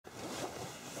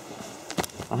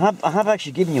I have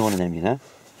actually given you one of them, you know.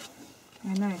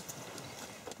 I know.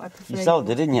 I prefer You sold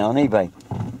it, didn't you, on eBay?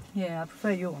 Yeah, I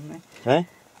prefer your one though. Sorry?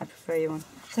 I prefer your one.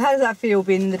 So how does that feel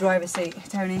being in the driver's seat,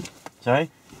 Tony? Sorry?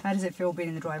 How does it feel being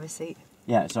in the driver's seat?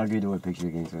 Yeah, so I'll give you the word picture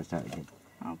again so I start again.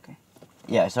 Okay.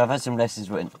 Yeah, so I've had some lessons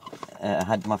with... I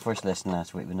had my first lesson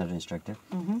last week with another instructor.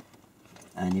 Mm-hmm.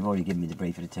 And you've already given me the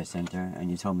brief for the test centre and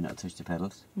you told me not to touch the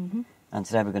pedals. Mm-hmm. And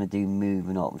today we're going to do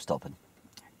moving up and stopping.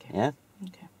 Okay. Yeah?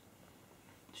 Okay.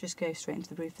 Let's just go straight into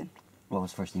the brief then. What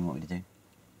was the first thing you want me to do?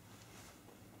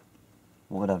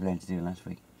 What would I have learned to do last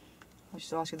week? I'll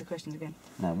just ask you the questions again.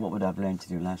 No, what would I have learned to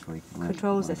do last week?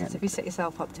 Controls lessons. If you set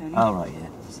yourself up, Tony. Oh, right, yeah.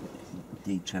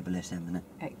 D treble SM, isn't it?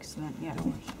 Excellent, yeah.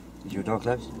 Is your door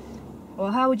closed?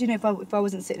 Well, how would you know if I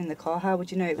wasn't sitting in the car? How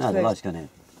would you know it was No, closed? the light's gone out.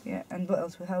 Yeah, and what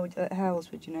else? How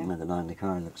else would you know? No, the line of the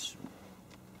car looks...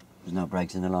 There's no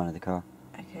brakes in the line of the car.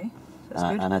 Okay, so that's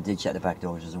good. And I did check the back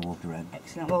doors as I walked around.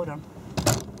 Excellent, well done.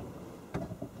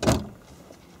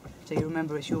 So you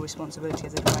remember it's your responsibility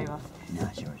as a driver. No,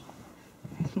 it's yours.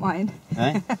 Mine.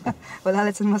 Eh? Well,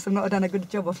 Alison must have not done a good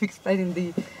job of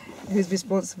explaining whose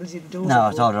responsibility the doors No,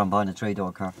 are I told her I'm buying a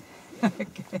 3-door car.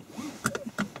 Okay.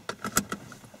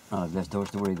 Oh, I've less doors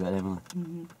to worry about, haven't I?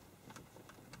 Mm-hmm.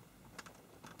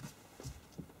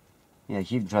 Yeah,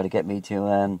 she even tried to get me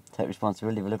to take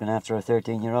responsibility for looking after her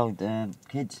 13-year-old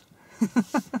kids.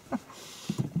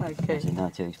 Okay. It's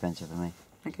not too expensive for me.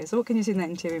 Okay, so what can you see in that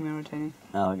interior mirror, Tony?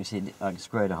 Oh, I can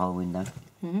square the whole window.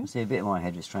 Mm-hmm. I see a bit of my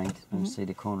head restraint. I can see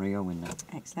the corner of your window.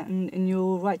 Excellent. And in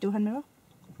your right door hand mirror?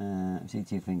 I see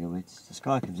 2 finger widths. The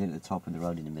sky comes in at the top and the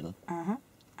road in the middle. Uh-huh.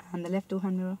 And the left door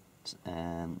hand mirror?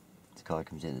 The sky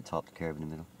comes in at the top, the curve in the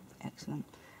middle. Excellent.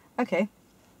 Okay.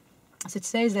 So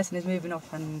today's lesson is moving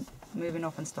off and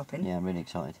stopping. Yeah, I'm really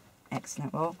excited.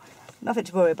 Excellent. Well, nothing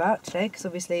to worry about today because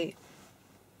obviously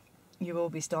you will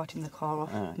be starting the car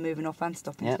off, moving off and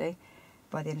stopping today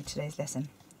by the end of today's lesson.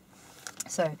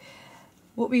 So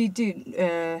what we do,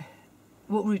 the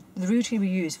routine we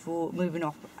use for moving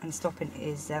off and stopping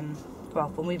is,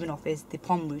 for moving off is the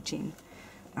POM routine.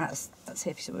 That's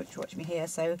if you're watching me here.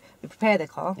 So we prepare the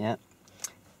car. Yeah.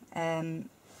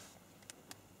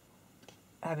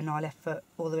 Having our left foot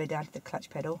all the way down to the clutch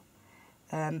pedal.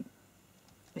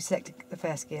 We select the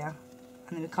first gear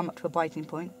and then we come up to a biting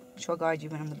point, which will guide you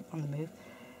when on the move.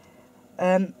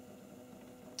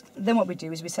 Then what we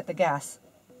do is we set the gas.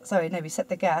 We set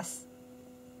the gas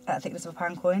at a thickness of a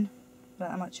pound coin,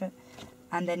 about that much,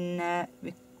 and then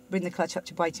we bring the clutch up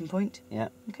to biting point. Yeah.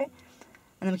 Okay,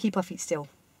 and then we keep our feet still.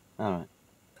 All right.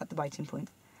 At the biting point.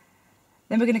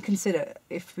 Then we're going to consider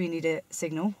if we need a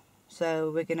signal.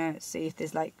 So we're going to see if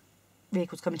there's like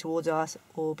vehicles coming towards us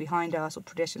or behind us or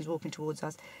pedestrians walking towards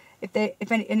us.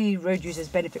 If any road users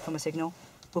benefit from a signal,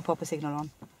 we'll pop a signal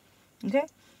on. Okay?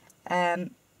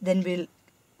 Then we'll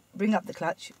bring up the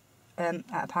clutch at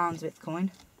a pound's width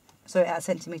coin, so at a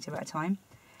centimetre at a time.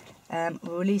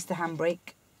 We'll release the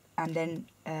handbrake and then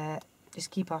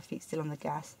just keep our feet still on the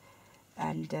gas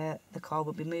and the car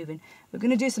will be moving. We're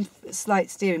going to do some slight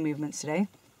steering movements today,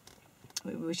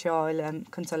 which I'll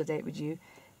consolidate with you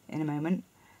in a moment.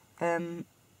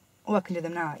 Or I can do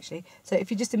them now actually. So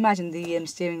if you just imagine the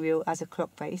steering wheel as a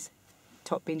clock face,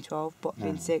 top being 12, bottom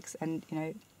being 6, and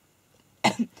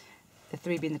the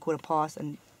 3 being the quarter past,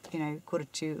 and quarter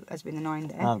to as being the 9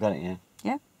 there. Oh, I've got it, yeah.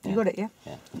 Yeah? You got it, yeah?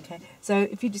 Yeah. Okay. So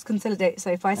if you just consolidate,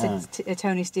 so if I said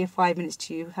Tony, steer 5 minutes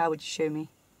to you, how would you show me?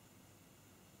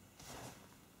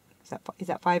 Is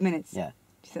that 5 minutes? Yeah.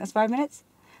 Do you think that's 5 minutes?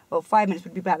 Well, 5 minutes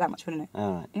would be about that much, wouldn't it?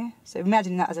 All right. Yeah. So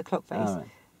imagine that as a clock face. All right.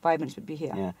 5 minutes would be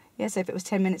here. Yeah. Yeah. So if it was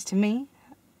 10 minutes to me,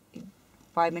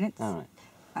 5 minutes. All right.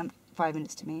 And 5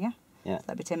 minutes to me. Yeah. Yeah. So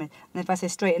that'd be 10 minutes. And if I say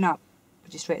straighten up,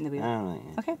 would you straighten the wheel? All right.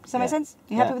 Yeah. Okay. Does that make sense?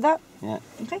 You happy with that? Yeah.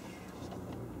 Okay.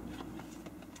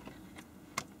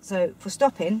 So for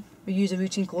stopping, we use a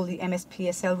routine called the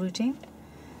MSPSL routine.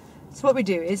 So what we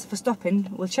do is, for stopping,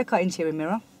 we'll check our interior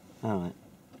mirror, All right.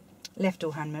 left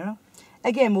door hand mirror.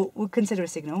 Again, we'll consider a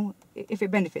signal. If it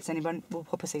benefits anyone, we'll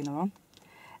pop a signal on.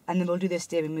 And then we'll do the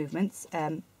steering movements.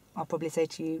 I'll probably say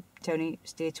to you, Tony,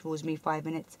 steer towards me 5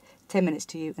 minutes, 10 minutes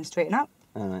to you, and straighten up.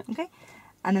 All right. Okay?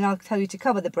 And then I'll tell you to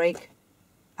cover the brake,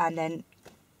 and then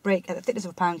brake at the thickness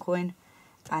of a pound coin,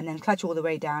 and then clutch all the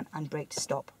way down and brake to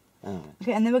stop. All right.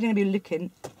 Okay, and then we're going to be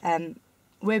looking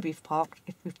where we've parked,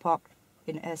 if we've parked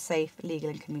in a safe,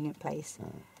 legal and convenient place.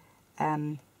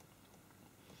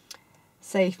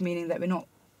 Safe meaning that we're not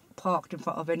parked in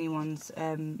front of anyone's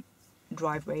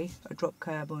driveway, a drop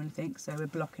curb or anything, so we're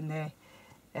blocking their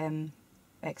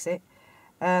exit.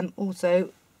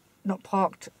 Also, not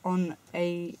parked on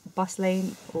a bus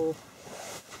lane or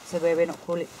so where we're not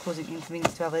causing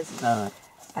inconvenience to others. All right.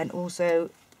 And also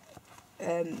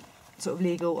sort of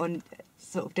legal on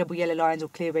sort of double yellow lines or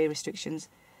clearway restrictions,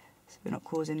 so we're not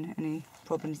causing any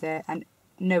problems there, and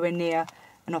nowhere near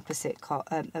an opposite car,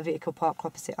 a vehicle parked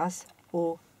opposite us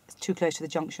or too close to the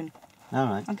junction. All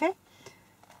right. Okay.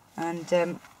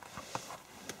 And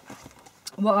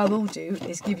what I will do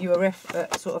is give you a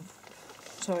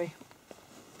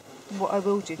what I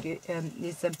will do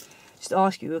is just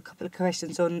ask you a couple of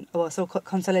questions on, or so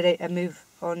consolidate and move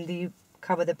on the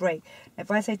cover the brake. If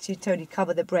I say to you, Tony,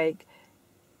 cover the brake,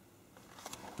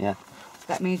 yeah,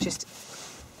 that means just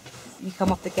you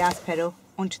come off the gas pedal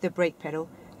onto the brake pedal.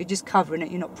 You're just covering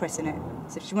it, you're not pressing it.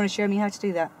 So if you want to show me how to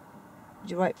do that,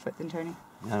 with your right foot then, Tony.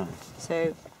 All right. So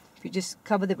if you just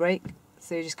cover the brake,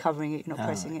 so you're just covering it, you're not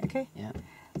pressing it, okay? Yeah.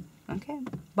 Okay.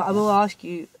 But I will ask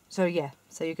you, so yeah,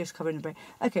 so you're just covering the brake.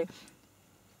 Okay.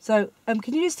 So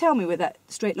can you just tell me where that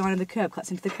straight line of the curb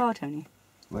cuts into the car, Tony?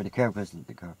 Where the curb is into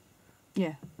the car?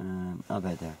 Yeah.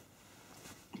 About there.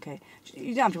 Okay.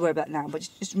 You don't have to worry about that now, but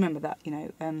just remember that, you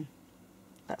know,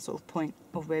 that sort of point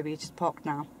of where we just parked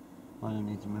now. I don't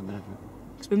need to remember that.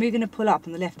 Because when we're going to pull up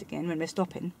on the left again, when we're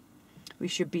stopping, we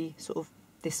should be sort of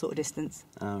this sort of distance.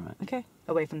 All right. Okay?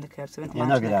 Away from the curb, so we're not Yeah, no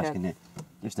mounting good the curb. asking it.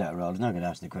 Just out of roll. There's no good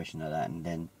asking a question like that and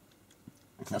then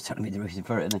it's not telling me the reason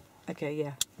for it, isn't it? Okay,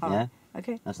 yeah. Yeah? Alright.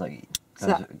 Okay. That's like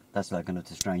So that's like going up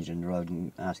to a stranger in the road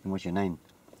and asking what's your name.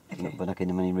 Okay. But not giving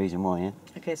them any reason why, yeah?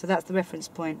 Okay, so that's the reference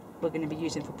point we're going to be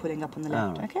using for pulling up on the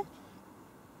left. Alright. Okay?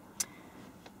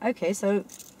 Okay, so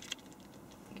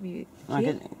give you I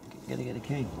key. gotta get a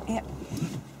key. Yep.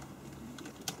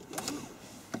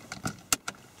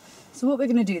 So what we're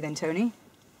going to do then, Tony, I'm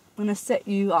going to set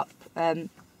you up,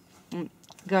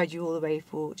 guide you all the way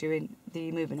for during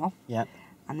the moving off, Yeah.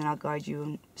 and then I'll guide you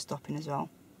on stopping as well.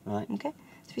 Right. Okay?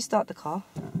 So if we start the car,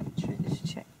 Check this.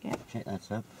 just check. Yeah, Check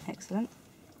that up. excellent.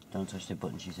 Don't touch the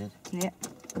button, she said. Yeah.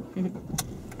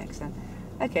 Excellent.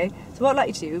 Okay, so what I'd like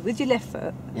you to do, with your left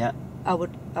foot, Yeah. I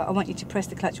want you to press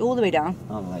the clutch all the way down.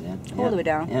 All the way down. All the way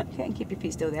down. Yeah. Okay, and keep your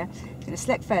feet still there. You're going to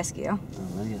select first gear. Oh,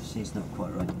 well, yeah, see, it's not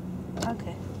quite right.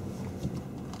 Okay.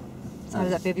 So how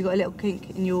does that feel? Have you got a little kink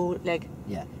in your leg?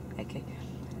 Yeah. Okay.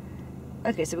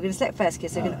 Okay, so we're going to select first gear.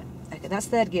 So All right. okay, that's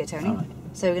third gear, Tony. All right.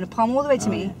 So we're going to palm all the way to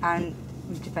All me right. and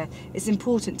move to first. It's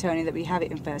important, Tony, that we have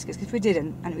it in first gear, because if we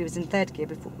didn't and we was in third gear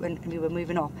before when we were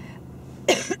moving off,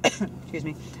 excuse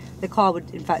me, the car would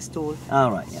in fact stall.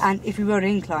 All right. Yeah. And if we were on an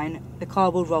incline, the car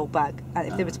will roll back, and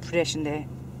if All there was a pedestrian there,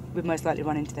 we'd most likely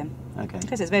run into them. Okay.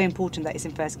 Okay, so it's very important that it's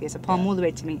in first gear. So palm Yeah. all the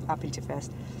way to me, up into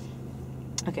first.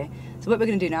 Okay, so what we're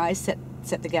going to do now is set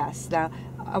the gas. Now,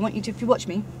 I want you to, if you watch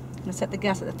me, I'm going to set the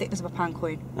gas at the thickness of a pound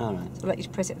coin. All right. So I'd like you to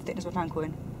press it at the thickness of a pound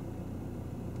coin.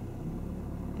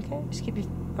 Okay, just keep your,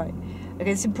 right.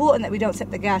 Okay, it's important that we don't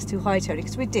set the gas too high, Tony,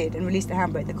 because if we did and release the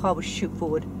handbrake, the car will shoot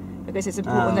forward. Okay, so it's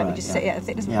important that we right, just yeah. set it at the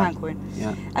thickness of a Yeah. pound coin.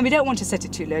 Yeah. And we don't want to set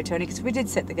it too low, Tony, because if we did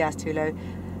set the gas too low,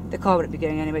 the car wouldn't be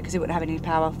going anywhere because it wouldn't have any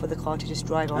power for the car to just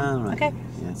drive on. Oh, right. Okay?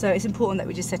 Yeah. So it's important that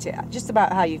we just set it at just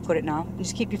about how you've got it now, and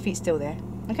just keep your feet still there.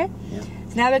 Okay? Yeah.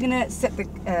 So now we're going to set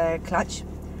the clutch.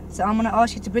 So I'm going to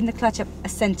ask you to bring the clutch up a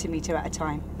centimetre at a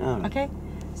time. All right. Okay?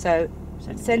 So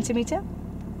Centimetre. centimetre,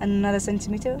 and another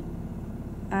centimetre,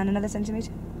 and another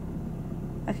centimetre.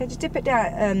 Okay, just dip it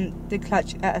down the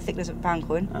clutch at a thickness of a pound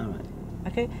coin. All right.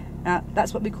 Okay? Now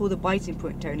that's what we call the biting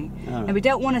point, Tony. All right. And we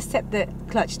don't want to set the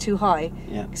clutch too high,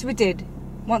 Yeah. because if we did,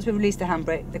 once we release the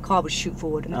handbrake, the car would shoot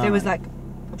forward. And if there was Alright. like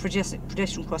a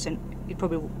pedestrian crossing, you'd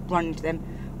probably run into them.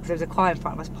 If there was a car in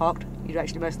front of us parked, you'd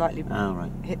actually most likely All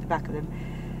right. hit the back of them.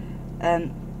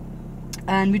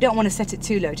 And we don't want to set it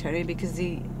too low, Tony, because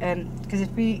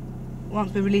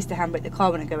once we release the handbrake, the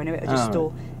car wouldn't go anywhere, it would just Alright.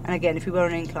 stall. And again, if we were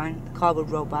on an incline, the car would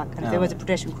roll back. And if there was a Alright.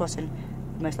 pedestrian crossing,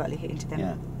 we'd most likely hit into them.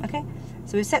 Yeah. Okay,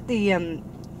 so we set the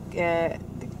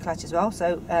clutch as well.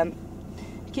 So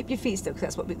keep your feet still,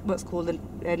 because that's what's called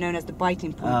known as the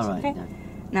biting point. All right. Okay. Yeah.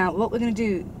 Now, what we're going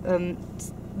to do,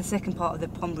 the second part of the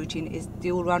POM routine is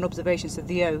the all-round observation. So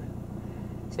the O.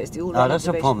 So it's the all-round Oh, that's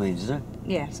what observation. POM means, is it?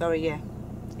 Yeah. Sorry. Yeah.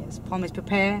 Yes. POM is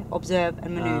prepare, observe,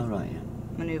 and manoeuvre. Oh, right.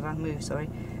 Yeah. Move. Sorry.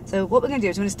 So what we're going to do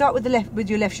is we're going to start with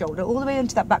your left shoulder, all the way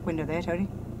into that back window there, Tony.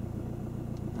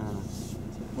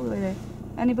 All the way there.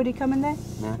 Anybody coming there?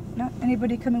 No. No?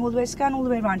 Anybody coming all the way? Scan all the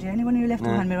way around you. Anyone in your left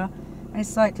No. hand mirror? Any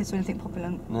cyclists or anything popping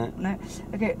along? No. No?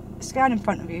 Okay, scan in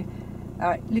front of you.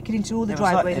 Alright, looking into all the If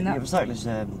driveways and If that. a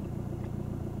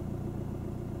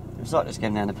cyclist,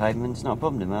 going down the pavement, it's not a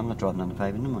problem to me. I'm not driving on the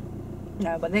pavement, am I?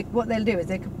 No, but what they'll do is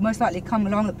they could most likely come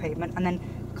along the pavement and then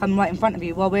come right in front of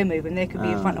you while we're moving. They could be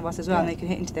in front of us as well, and yeah. they could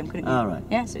hit into them, couldn't you? All right.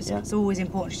 Yeah, so it's always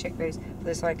important to check those for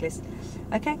the cyclists.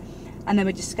 Okay? And then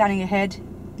we're just scanning ahead,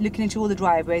 looking into all the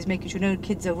driveways, making sure no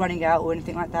kids are running out or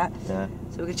anything like that. Yeah.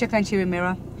 So we're going to check our interior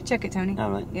mirror. Check it, Tony.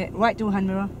 All right. Yeah, right door hand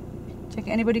mirror. Check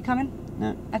it. Anybody coming?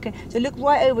 No. Okay, so look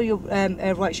right over your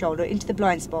right shoulder, into the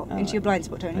blind spot. All into right. your blind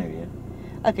spot, Tony. There,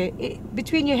 yeah. Okay,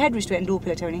 between your head restraint and door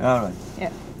pillar, Tony. All right. Yeah.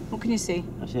 What can you see?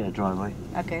 I see a driveway.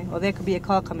 Okay, well there could be a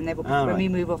car coming there, but All when right. we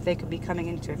move off, they could be coming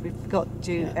into it. If we've got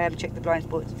to Yeah. check the blind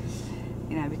spots,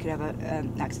 you know, we could have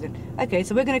an accident. Okay,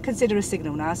 so we're going to consider a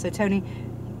signal now. So Tony,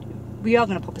 we are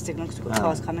going to pop a signal because we've got All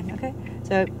cars right. coming. Okay,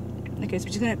 so we're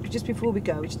just going to, just before we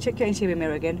go, just check your interior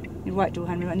mirror again, your right door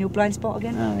hand mirror, and your blind spot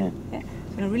again. Oh, yeah. Yeah.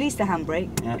 I'm going to release the handbrake.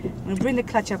 Yeah. I'm going to bring the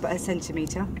clutch up at a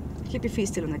centimetre. Keep your feet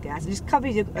still on the gas. And just cover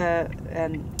your.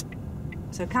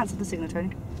 So cancel the signal,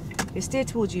 Tony. You steer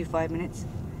towards you 5 minutes,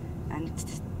 and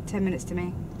 10 minutes to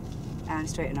me, and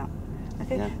straighten up.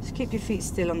 Okay. Yeah. So keep your feet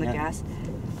still on the Yeah. gas.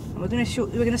 And we're going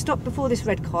to stop before this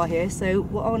red car here. So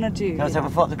what I want to do. Guys, is- I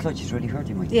thought the clutch is really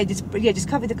hurting me. yeah, just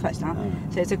cover the clutch now.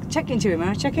 Alright. So check your interior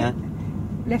mirror. Check it. Yeah.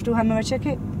 Left door hand mirror. Check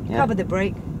it. Yeah. Cover the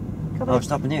brake. Cover Oh, the-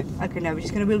 stopping you. Okay, no, we're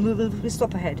just going to we'll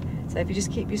stop ahead. So if you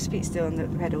just keep your feet still on the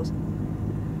pedals.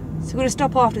 So we're going to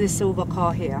stop after this silver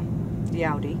car here, the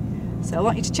Audi. So I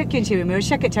want you to check your interior mirror.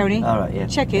 Check it, Tony. All right, yeah.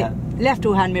 Check it. Yeah. Left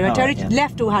door hand mirror. All Tony, right, yeah.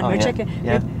 left door hand Oh, mirror. yeah. Check it.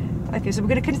 Yeah. Okay, so we're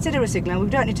going to consider a signal. We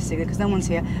don't need to signal because no one's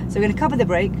here. So we're going to cover the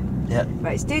brake. Yeah.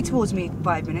 Right, steer towards me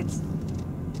 5 minutes.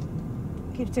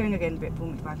 Keep steering again a bit for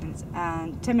me 5 minutes.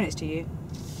 And 10 minutes to you.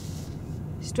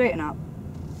 Straighten up.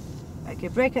 Okay,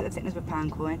 brake at the thickness of a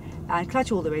pound coin. And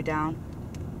clutch all the way down.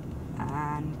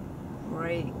 And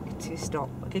brake to stop.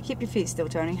 Okay, keep your feet still,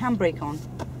 Tony. Handbrake on.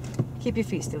 Keep your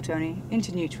feet still, Tony.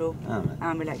 Into neutral. All right.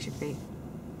 And relax your feet.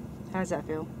 How does that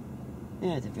feel?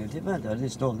 Yeah, it didn't feel too bad. I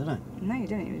did stall, didn't I? No, you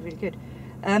don't. It was really good.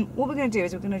 What we're going to do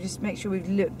is we're going to just make sure we've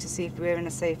looked to see if we're in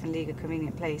a safe and legal,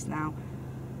 convenient place. Now,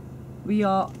 we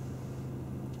are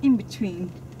in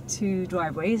between two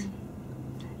driveways.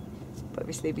 But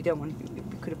obviously, we don't want.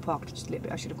 We could have parked just a little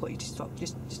bit. I should have got you to stop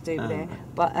just over there.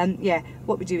 But yeah,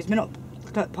 what we do is we're not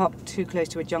parked too close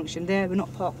to a junction there. We're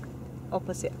not parked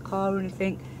opposite a car or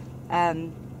anything.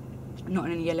 Not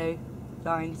in any yellow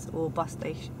lines or bus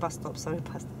stops.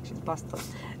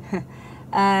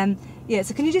 Yeah,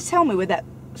 so can you just tell me where that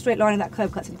straight line of that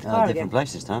curb cuts into the car Different again?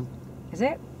 place this time. Is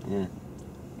it? Yeah.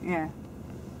 Yeah.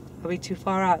 Are we too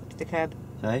far out to the curb?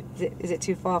 Sorry? Is it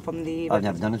too far from the... I've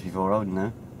never done this before, I wouldn't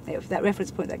know. That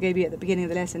reference point that I gave you at the beginning of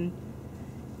the lesson,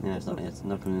 Yeah, it's not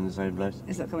coming in the same place.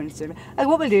 it's not coming into the... Oh,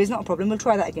 what we'll do is not a problem, we'll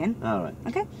try that again. All right.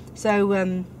 Okay? So,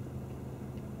 do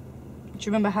you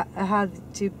remember how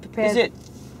to prepare...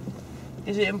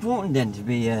 Is it important then to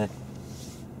be,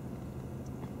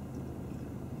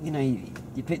 you know,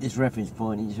 you pick this reference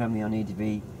point and you tell me I need to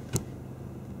be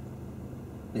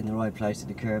in the right place at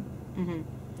the curb? Mhm.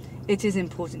 It is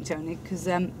important, Tony, because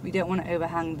we don't want to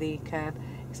overhang the curb,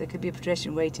 because there could be a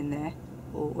pedestrian waiting there,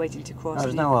 or waiting to cross. Oh,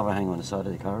 there's no overhang on the side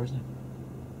of the car, is there?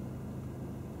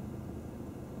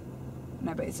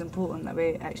 No, but it's important that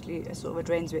we actually sort of a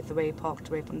drains width away, parked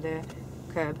away from the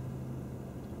curb,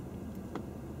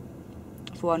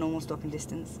 for our normal stopping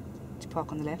distance, to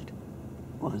park on the left.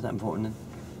 Well, is that important then?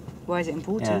 Why is it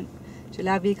important? To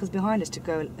allow vehicles behind us to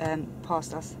go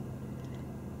past us.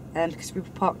 Because if we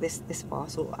park this far,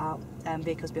 sort of out,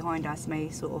 vehicles behind us may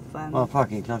sort of... Well,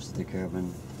 parking close to the curb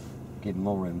and give them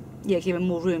more room. yeah, give them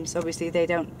more room, so obviously they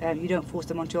don't. You don't force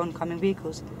them onto oncoming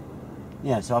vehicles.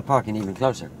 Yeah, so I'm parking even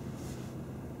closer.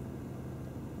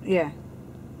 Yeah.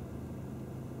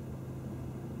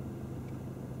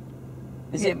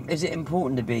 Is it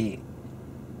important to be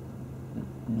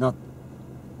not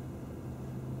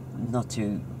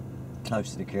too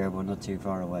close to the curb or not too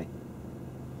far away?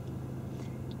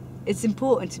 It's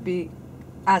important to be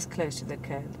as close to the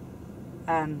curb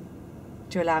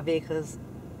to allow vehicles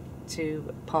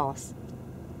to pass.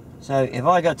 So if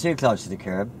I got too close to the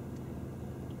curb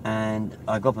and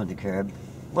I got up on the curb,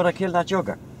 would I kill that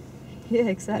jogger? Yeah,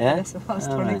 exactly. Yeah? That's what I was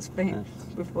All trying to right. explain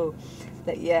before.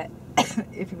 That yeah,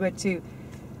 if you were too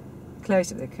close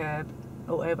to the curb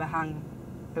or overhang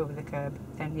over the curb,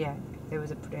 then yeah, if there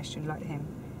was a pedestrian like him,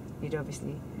 you'd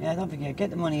obviously Yeah, don't forget, get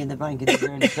the money in the bank in the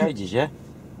early stages, yeah?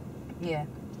 yeah,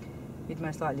 you'd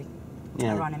most likely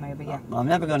Yeah. run him over. Yeah. I'm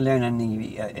never going to learn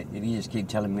anything if you just keep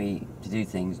telling me to do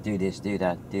things, do this, do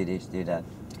that, do this, do that.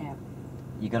 Yeah.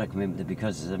 You got to come in with the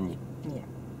becauses, haven't you? Yeah.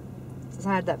 So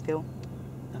how did that feel?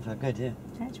 That felt good, yeah.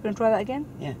 Yeah, do you want to try that again?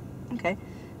 Yeah. Okay.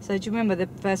 So do you remember the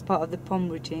first part of the POM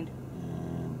routine?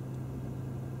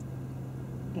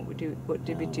 What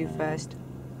did we do first?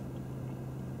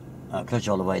 Clutch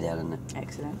all the way down, isn't it?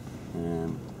 Excellent.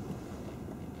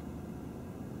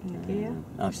 Gear.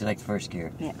 Select first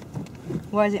gear. Yeah.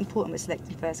 Why is it important with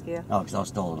selecting first gear? Oh, because I'll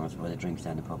stall and that's where the drink's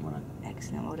down the pub, won't I?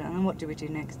 Excellent, well done. And what do we do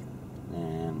next?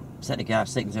 Set the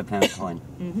gas thickness of a pound coin.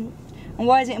 And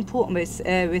why is it important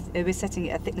with setting it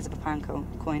at thickness of a pound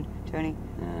coin, Tony?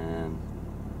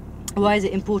 Why is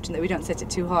it important that we don't set it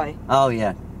too high? Oh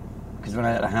yeah, because when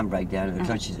I let the handbrake down, if the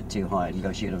clutch is too high, it'll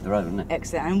go shooting off the road, won't it?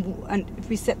 Excellent. And if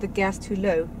we set the gas too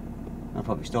low? I'll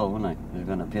probably stall, wouldn't I? It's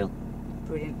going uphill.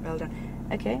 Brilliant, well done.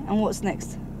 Okay, and what's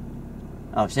next?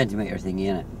 Oh, centimetre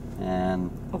thingy, innit?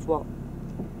 Of what?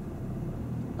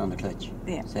 On the clutch.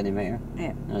 Yeah. Centimetre.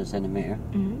 Yeah. Another centimetre.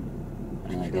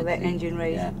 And I feel that engine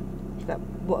raise. Yeah.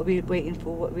 What are we waiting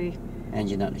for? What are we?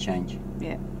 Engine not to change.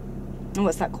 Yeah. And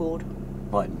what's that called?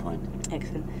 Biting point.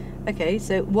 Excellent. Okay,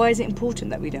 so why is it important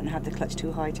that we don't have the clutch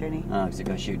too high, Tony? Oh, because it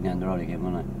goes shooting down the road again,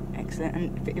 won't it? Excellent.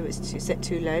 And if it was set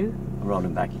too low?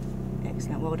 Rolling back.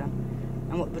 Excellent, well done.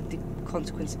 And what would the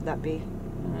consequence of that be?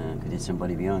 Could hit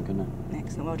somebody behind, couldn't it?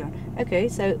 Excellent, well done. Okay,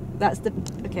 so that's the...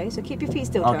 Okay, so keep your feet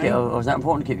still, Tony. Okay, oh, is that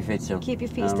important to keep your feet still? Keep your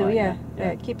feet still, right, yeah.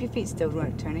 Yeah. Keep your feet still,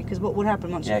 right, Tony? Because what would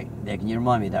happen once Yeah, can you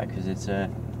remind me of that? Because it's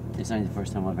only the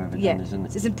first time I've ever done this, isn't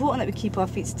it? So it's important that we keep our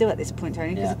feet still at this point,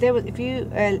 Tony, because if you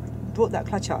brought that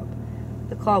clutch up,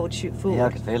 the car would shoot forward. Yeah,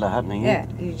 I could feel that happening. Yeah,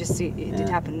 and you just see it did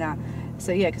happen now.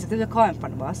 So yeah, because if there's a car in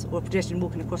front of us or a pedestrian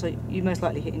walking across, you most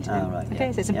likely hit into them. Right,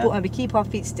 okay, so it's important that we keep our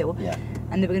feet still. Yeah.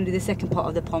 And then we're going to do the second part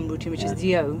of the POM routine, which is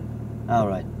the O. Oh,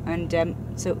 right. And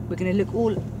so we're going to look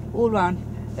all round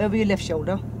over your left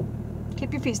shoulder.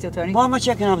 Keep your feet still, Tony. Why am I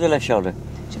checking over the left shoulder?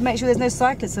 To make sure there's no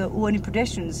cyclists or any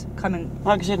pedestrians coming.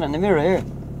 I can see it in the mirror here.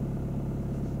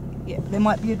 Yeah, there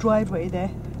might be a driveway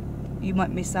there. You might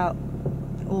miss out,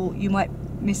 or you might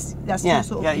miss. That's your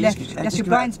sort of left. That's your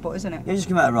blind spot, isn't it? Yeah, just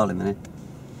come out and roll a minute.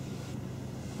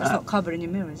 That's not covered in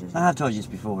your mirrors, is it? I have told you this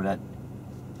before that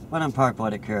when I'm parked by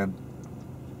the curb,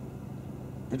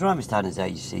 the driver standards there,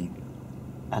 you see,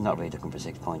 are not really looking for a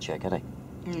 6-point check, are they?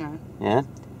 No. Yeah.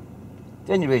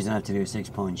 The only reason I have to do a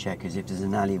 6-point check is if there's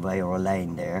an alleyway or a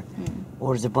lane there,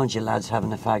 or there's a bunch of lads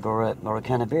having a fag or a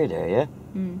can of beer there, yeah.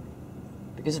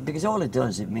 Because all it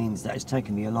does, it means that it's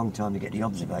taken me a long time to get the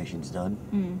observations done,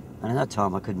 and in that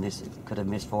time I could have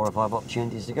missed 4 or 5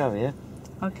 opportunities to go, yeah.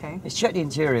 Okay. Let's check the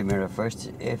interior mirror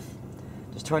first. If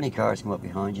there's 20 cars come up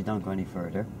behind you, don't go any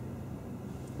further.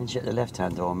 Then check the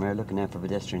left-hand door mirror, looking out for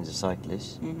pedestrians or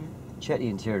cyclists. Check the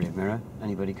interior mirror.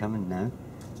 Anybody coming? No.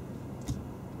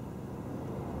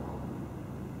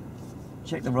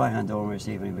 Check the right-hand door mirror,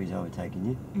 see if anybody's overtaking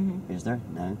you. Is there?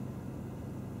 No.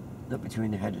 Look between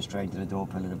the head restraint and the door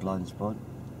pillar, the blind spot.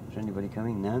 Is there anybody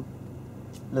coming? No.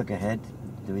 Look ahead.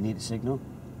 Do we need a signal?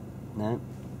 No.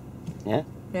 Yeah?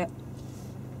 Yeah.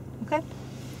 Okay.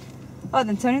 Oh,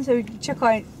 then Tony, so we can check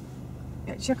our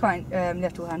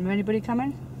left or hand. Anybody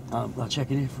coming? I'll check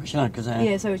it in for sure, because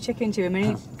yeah, so we're checking interior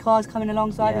mirror. Any cars coming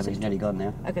alongside us? But he's nearly gone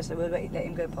now. Okay, so we'll let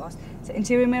him go past. So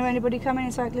interior mirror, anybody coming?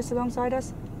 Any cyclists alongside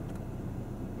us?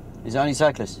 Is there only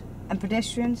cyclists? And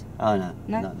pedestrians? Oh, no.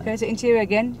 No? Okay, so interior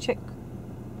again, check.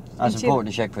 That's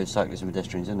important to check for cyclists and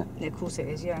pedestrians, isn't it? Yeah, of course it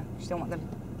is, yeah. You don't want them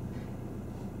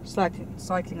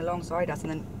cycling alongside us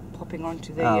and then popping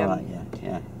onto the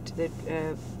to the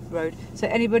road. So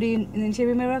anybody in the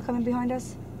interior mirror coming behind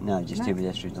us? No, just 2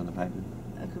 pedestrians on the pavement.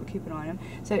 Okay, we'll keep an eye on them.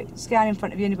 So scan in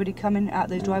front of you, anybody coming out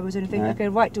those driveways or anything? No. Okay,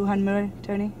 right door hand mirror,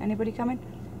 Tony, anybody coming?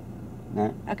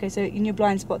 No. Okay, so in your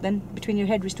blind spot then, between your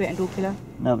head restraint and door pillar?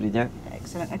 Nobody there.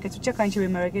 Excellent. Okay, so check our interior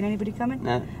mirror again, anybody coming?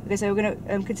 No. Okay, so we're going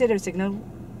to consider a signal.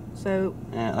 So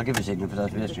I'll give a signal for those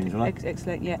pedestrians, will I?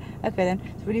 Excellent, yeah. Okay then,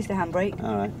 so release the handbrake.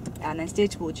 All right. And then steer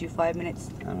towards you 5 minutes.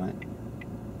 All right.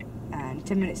 And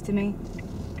 10 minutes to me.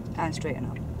 And straighten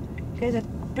up. Okay, so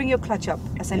bring your clutch up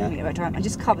a centimetre at a time and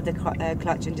just cover the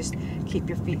clutch and just keep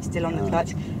your feet still on the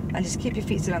clutch. And just keep your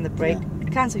feet still on the brake. Yeah.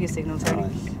 Cancel your signal, Tony.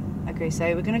 Right. Okay, so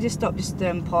we're going to just stop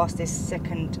past this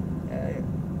second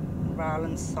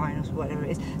and sign or whatever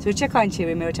it is. So we check our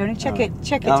interior mirror, Tony. Check it,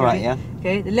 All Tony. right, yeah.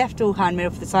 Okay, the left door hand mirror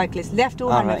for the cyclist. Left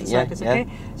door hand mirror for the cyclist, okay?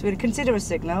 So we're going to consider a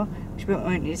signal, which we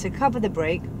won't need. So cover the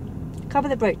brake. Cover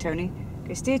the brake, Tony.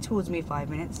 Okay, steer towards me 5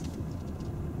 minutes.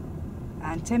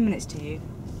 And 10 minutes to you.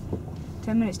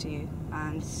 10 minutes to you.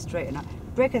 And straighten up.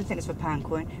 Brake at the thickness of a pound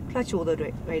coin. Clutch all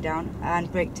the way down.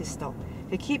 And brake to stop.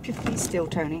 Okay, keep your feet still,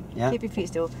 Tony. Yeah. Keep your feet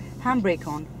still. Handbrake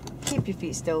on. Keep your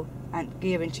feet still. And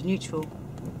gear into neutral.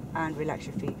 And relax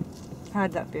your feet. How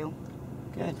did that feel?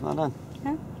 Good, well done.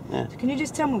 Yeah? Yeah. So can you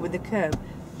just tell me with the curb,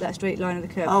 that straight line of the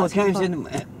curb? Oh, it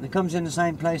comes in the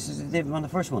same place as it did on the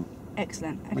first one.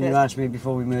 Excellent. Okay, when you asked me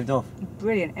before we moved off.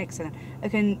 Brilliant, excellent.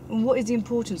 Okay, and what is the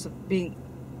importance of being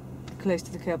close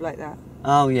to the curb like that?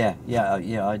 Oh yeah.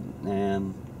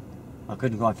 I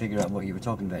couldn't quite figure out what you were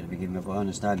talking about at the beginning, but I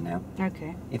understand now.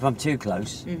 Okay. If I'm too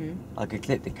close, Mhm. I could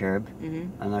clip the curb, Mhm.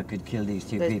 and I could kill these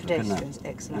two Those people, couldn't I? pedestrians,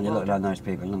 excellent. And they well look like done. nice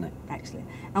people, don't they? Excellent.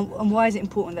 And why is it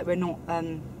important that we're not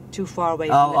too far away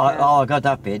from Oh, the curb? I got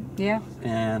that bit. Yeah.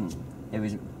 It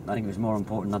was. I think it was more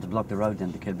important not to block the road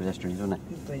than to kill pedestrians, wasn't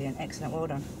it? Brilliant, excellent, well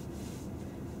done.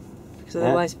 Because Yeah.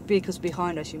 otherwise, vehicles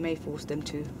behind us, you may force them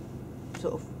to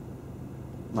sort of.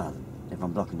 Well, if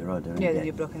I'm blocking the road, they're Yeah, then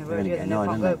you're blocking the road. Yeah, then they annoyed,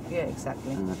 can't aren't go. Yeah,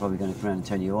 exactly. And they're probably going to come around and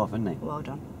turn you off, aren't they? Well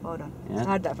done, well done. Yeah. So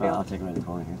how'd that feel? Right, I'll take around the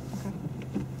corner here.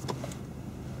 Okay.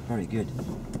 Very good.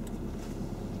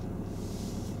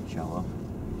 Show off.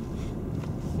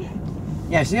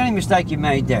 Yeah, so the only mistake you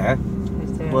made there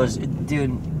was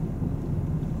doing.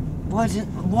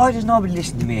 Why does nobody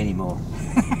listen to me anymore?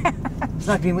 It's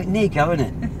like being with Nico, isn't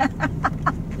it?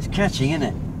 It's catching, isn't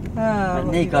it? Oh,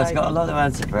 And Nico's got a lot of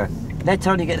answer for. Let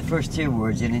Tony get the first two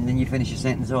words in, and then you finish your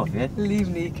sentence off, yeah? Leave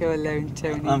Nico alone,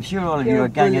 Tony. I'm sure all of You're you a are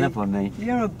ganging bully. up on me.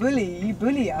 You're a bully. You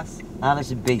bully us.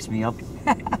 Alison beats me up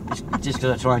just because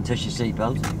I try and touch your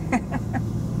seatbelt.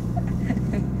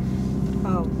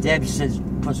 Oh, Deb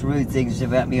puts rude things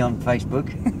about me on Facebook.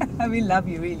 we love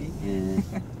you, really. Yeah.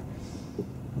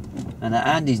 And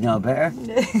Andy's no better.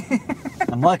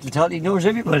 And Michael totally ignores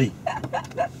everybody.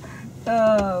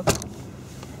 Oh.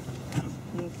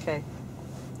 Okay.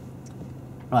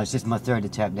 Right, so this is my third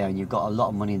attempt now, and you've got a lot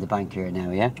of money in the bank here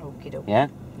now, yeah? Okie doke. Yeah?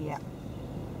 Yeah.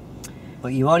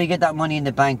 But you only get that money in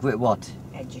the bank with what?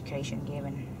 Education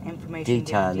given, information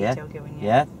Detail, given, yeah? detail given.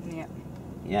 Yeah? Yeah.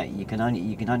 Yeah, you can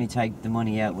only take the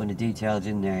money out when the detail's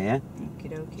in there, yeah?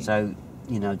 Okie dokie. So,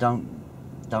 you know, don't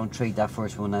treat that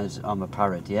first one as I'm a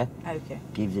parrot, yeah? Okay.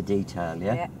 Give the detail,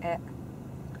 yeah? Yeah. Yeah.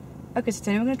 Okay, so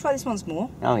Tony, we're going to try this once more.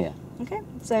 Oh yeah. Okay.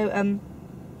 So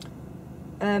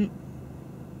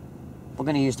We're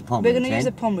going to use the palm we're going to routine. use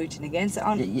a POM routine again.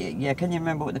 So Yeah, can you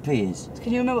remember what the P is?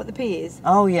 can you remember what the P is?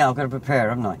 Oh yeah, I've got to prepare,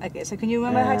 haven't I? Okay. So can you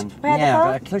remember how to prepare yeah, the I've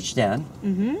car? got a clutch down,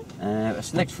 Mhm.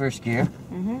 select first gear.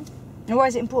 Mhm. And why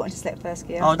is it important to select first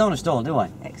gear? Oh, I don't want to stall, do I?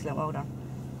 Excellent. Well done.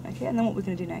 Okay. And then what we're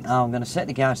going to do next? Oh, I'm going to set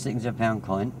the gas settings at pound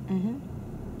coin. Mhm.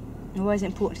 And why is it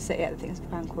important to set the other things for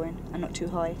pound coin and not too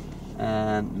high?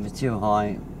 If it's too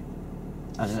high,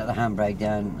 as I let the handbrake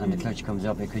down and the clutch comes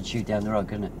up, it could shoot down the road,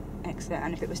 couldn't it? Excellent.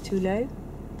 And if it was too low?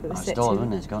 If it was set Stall, too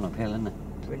isn't it? It's gone uphill, isn't it?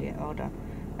 Brilliant. Well done.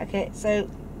 Okay. So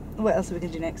what else are we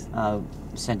going to do next? Oh,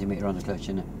 centimetre on the clutch,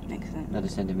 isn't it? Excellent. Another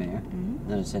centimetre, Mhm.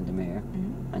 another centimetre.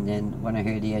 Mhm. And then when I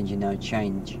hear the engine now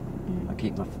change, Mhm. I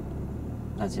keep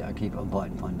that's it, I keep it on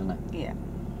biting point, don't I? Yeah.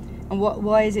 And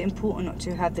why is it important not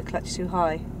to have the clutch too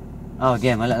high? Oh,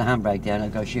 again, I let the handbrake down, I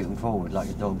go shooting forward like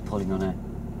a dog pulling on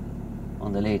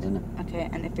the lead, isn't it? Okay,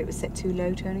 and if it was set too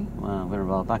low, Tony? Well, we're going to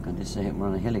roll back on this, so we're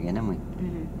on a hill again, aren't we?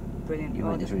 Mm-hmm. Brilliant. You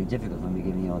Well made this really difficult for me,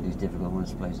 giving you all these difficult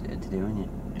ones to do, aren't you?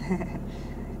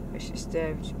 Let's just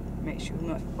make sure we're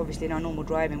not, obviously in our normal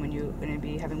driving, when you're going to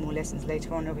be having more lessons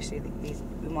later on, obviously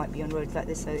we might be on roads like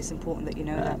this, so it's important that you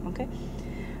know that, okay?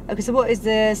 Okay, so what is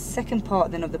the second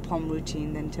part then of the POM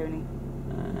routine then, Tony?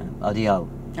 The O.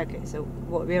 Okay, so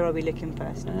where are we looking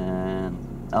first?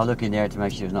 I'll look in there to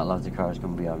make sure there's not loads of cars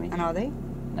coming behind me. And are they?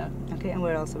 No. Okay, and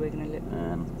where else are we going to look?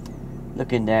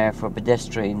 Look in there for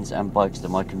pedestrians and bikes that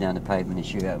might come down the pavement and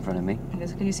shoot out in front of me. Okay,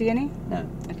 so can you see any? No.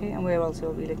 Okay, and where else are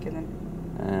we looking then?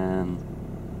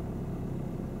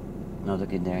 No,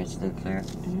 look in there, it's still clear.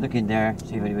 Mhm. Look in there,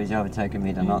 see if anybody's overtaking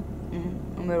me or not.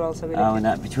 Mm-hmm. And where else are we looking? Oh, and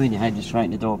that between the hedges, right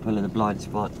in the door pillar, the blind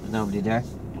spot, there's nobody there.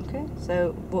 Okay,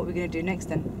 so what are we going to do next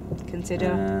then?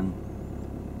 Consider.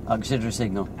 I'll consider a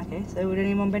signal. Okay, so would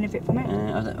anyone benefit from it?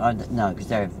 No, because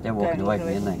they're walking away from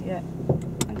me, aren't they? Yeah.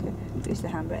 Okay, use the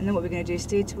handbrake. And then what we're going to do is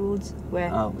steer towards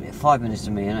where? Oh, 5 minutes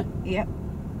to me, innit? Yep.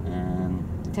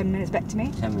 10 minutes back to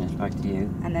me. 10 minutes back to you.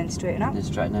 And then straighten up. Then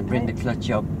straighten and bring the clutch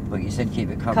up, but you said keep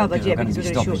it covered, Covered, because yeah, we're going to because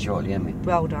be we're gonna stopping shortly, aren't we?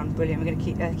 Well done, brilliant. We're going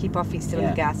to keep our feet still on Yeah.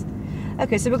 the gas.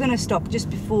 Okay, so we're going to stop just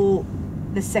before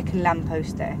the second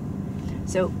lamppost there.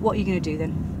 So what are you going to do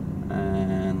then?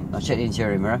 I'll check the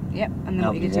interior mirror. Yep. And then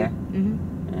what are you Nobody going to do?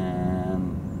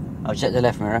 Mm-hmm. I'll check the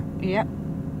left mirror. Yep.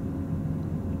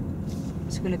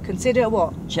 So we're going to consider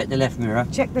what? Check the left mirror.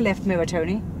 Check the left mirror,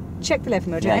 Tony. Check the left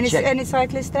mirror. Yeah, Tony. Any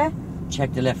cyclists there?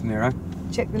 Check the left mirror.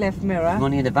 Check the left mirror.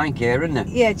 Money in the bank here, isn't it?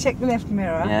 Yeah, check the left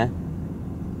mirror. Yeah.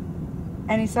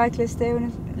 Any cyclists there?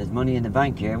 There's money in the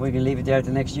bank here. We can leave it there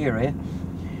till next year, are you?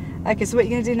 Okay, so what are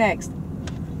you going to do next?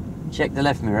 Check the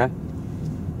left mirror.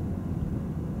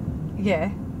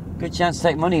 Yeah. Good chance to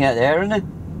take money out there, isn't it?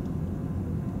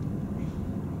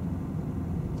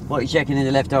 What are you checking in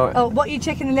the left door? Oh, what are you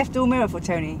checking the left door mirror for,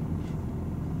 Tony?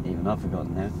 Even I've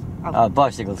forgotten now. Oh.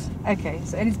 Bicycles. Okay,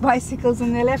 so any bicycles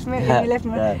in the left mirror? In your left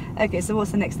mirror? Yeah. Okay, so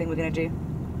what's the next thing we're going to do?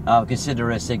 I'll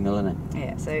consider a signal, innit?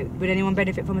 Yeah, so would anyone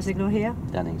benefit from a signal here?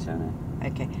 Don't think so, no.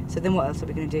 Okay, so then what else are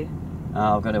we going to do?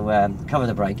 I've got to cover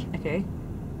the brake. Okay.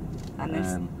 And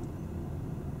this.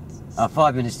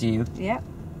 5 minutes to you. Yeah.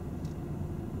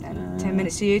 And 10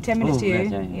 minutes to you, 10 minutes to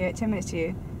you. Yeah, 10 minutes to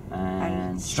you.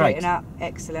 And straighten up.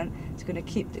 Excellent. It's going to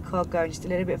keep the car going just a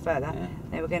little bit further. Yeah.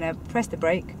 Then we're going to press the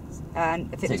brake and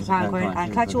hit the pound coin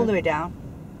and catch all the way down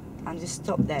and just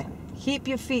stop there. Keep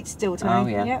your feet still,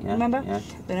 Tony. Oh, yeah, remember? Yeah.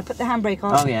 We're going to put the handbrake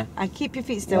on. Oh, yeah. And keep your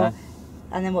feet still. Yeah.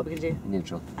 And then what we're going to do?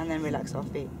 Neutral. And then relax our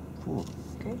feet. Cool.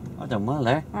 Okay. I've done well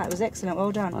there. Right, it was excellent.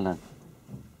 Well done. Well done.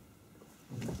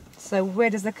 So where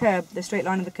does the curb, the straight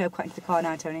line of the curb cut into the car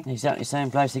now, Tony? Exactly the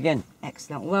same place again.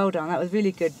 Excellent. Well done. That was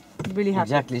really good. Really happy.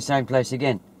 Exactly the same place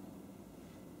again.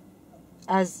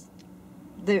 As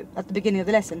at the beginning of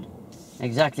the lesson?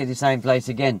 Exactly the same place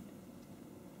again.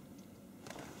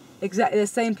 Exactly the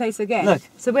same place again? Look.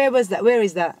 So where was that? Where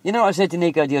is that? You know what I said to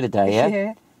Nico the other day, yeah?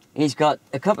 Yeah. He's got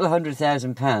a couple of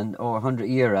 £100,000 or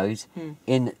 €100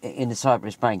 in the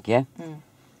Cyprus bank, yeah?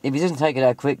 If he doesn't take it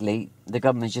out quickly, the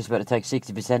government's just about to take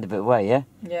 60% of it away, yeah?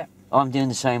 Yeah. I'm doing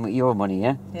the same with your money,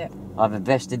 yeah? Yeah. I've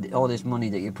invested all this money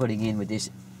that you're putting in with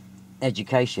this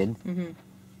education.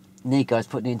 Nico's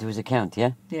putting it into his account,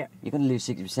 yeah? Yeah. You're going to lose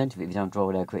 60% of it if you don't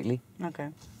draw it out quickly. Okay.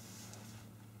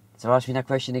 So ask me that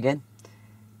question again.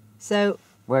 So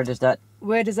Where does that...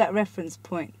 where does that reference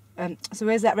point? So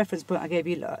where's that reference point I gave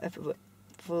you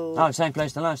for? Oh, same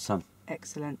place the last time.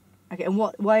 Excellent. Okay, and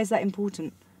why is that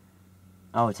important?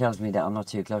 Oh, it tells me that I'm not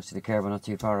too close to the curb or not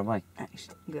too far away.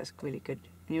 Actually, that's really good.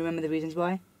 And you remember the reasons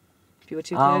why? If you were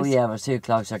too Oh, close? yeah, if I was too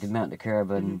close, I could mount the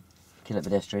curb and kill a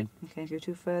pedestrian. Okay, if you're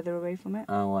too further away from it?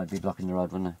 Oh, I'd be blocking the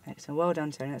road, wouldn't Excellent. Well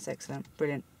done, Tony. That's excellent.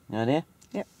 Brilliant. I? No idea?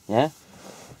 Yep. Yeah?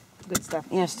 Good stuff.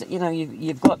 Yes, you know,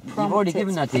 you've already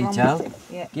given that detail.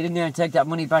 Yeah. Get in there and take that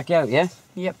money back out, yeah?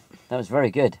 Yep. That was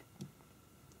very good.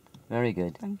 Very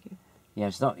good. Thank you. Yeah,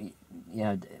 it's not...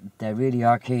 Yeah, they really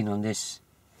are keen on this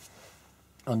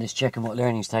checking what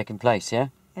learning's taking place, yeah?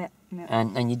 Yeah. Yeah.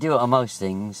 And you do it on most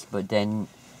things, but then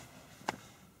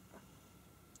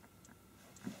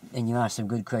you ask some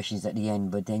good questions at the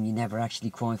end, but then you never actually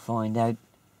quite find out.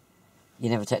 You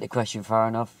never take the question far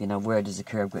enough. You know, where does the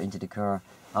curb go into the car?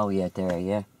 Oh, yeah, there,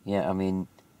 yeah. Yeah, I mean,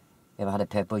 if I had a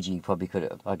pet budgie,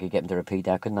 I could get him to repeat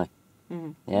that, couldn't I?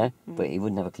 Yeah? But he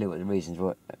wouldn't have a clue what the reasons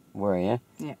were, yeah?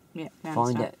 Yeah, yeah.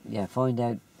 Find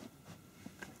out,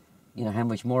 you know, how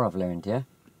much more I've learned, yeah?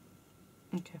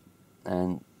 Okay.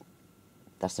 And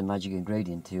that's the magic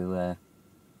ingredient to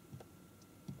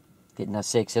getting that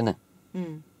 6, isn't it?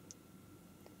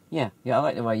 Yeah, I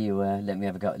like the way you let me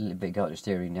have a little bit go at the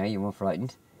steering now. You weren't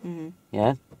frightened.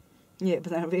 Yeah? Yeah,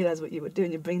 but then I realised what you were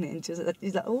doing. You're bringing it into...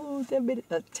 He's like, oh, 10 minutes.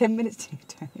 10 minutes to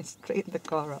turn it straight the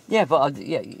car up. Yeah, but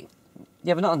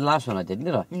but not on the last one I didn't,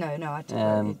 did I? No, I had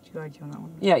to guide you on that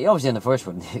one. Yeah, obviously on the first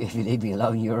one, if you leave me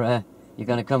alone, you're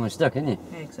going to come unstuck, aren't you?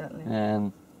 Yeah, exactly. Yeah,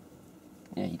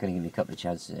 you're going to give me a couple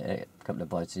of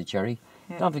bites of the cherry.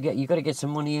 Yeah. Don't forget, you've got to get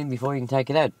some money in before you can take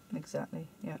it out. Exactly,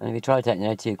 yeah. And if you try taking it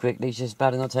out too quickly, it's just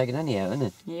bad at not taking any out, isn't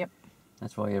it? Yep.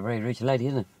 That's why you're a very rich lady,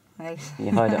 isn't it? Hey.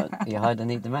 You hide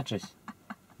underneath the mattress.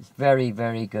 It's very,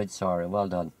 very good, Saira. Well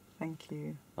done. Thank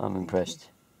you. I'm impressed.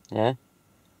 Yeah?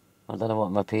 I don't know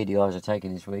what my PDRs are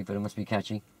taking this week, but it must be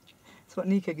catchy. That's what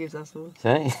Nico gives us all.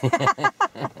 See?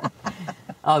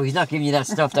 Oh, he's not giving you that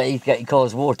stuff that he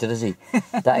calls water, does he?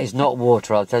 That is not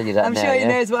water, I'll tell you that I'm now, sure he yeah?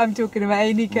 knows what I'm talking about,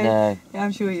 eh, Nico? No. Yeah,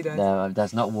 I'm sure he does. No,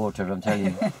 that's not water, I'm telling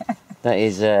you. That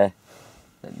is,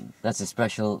 that's a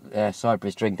special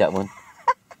Cyprus drink, that one.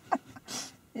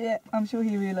 Yeah, I'm sure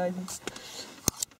he realises.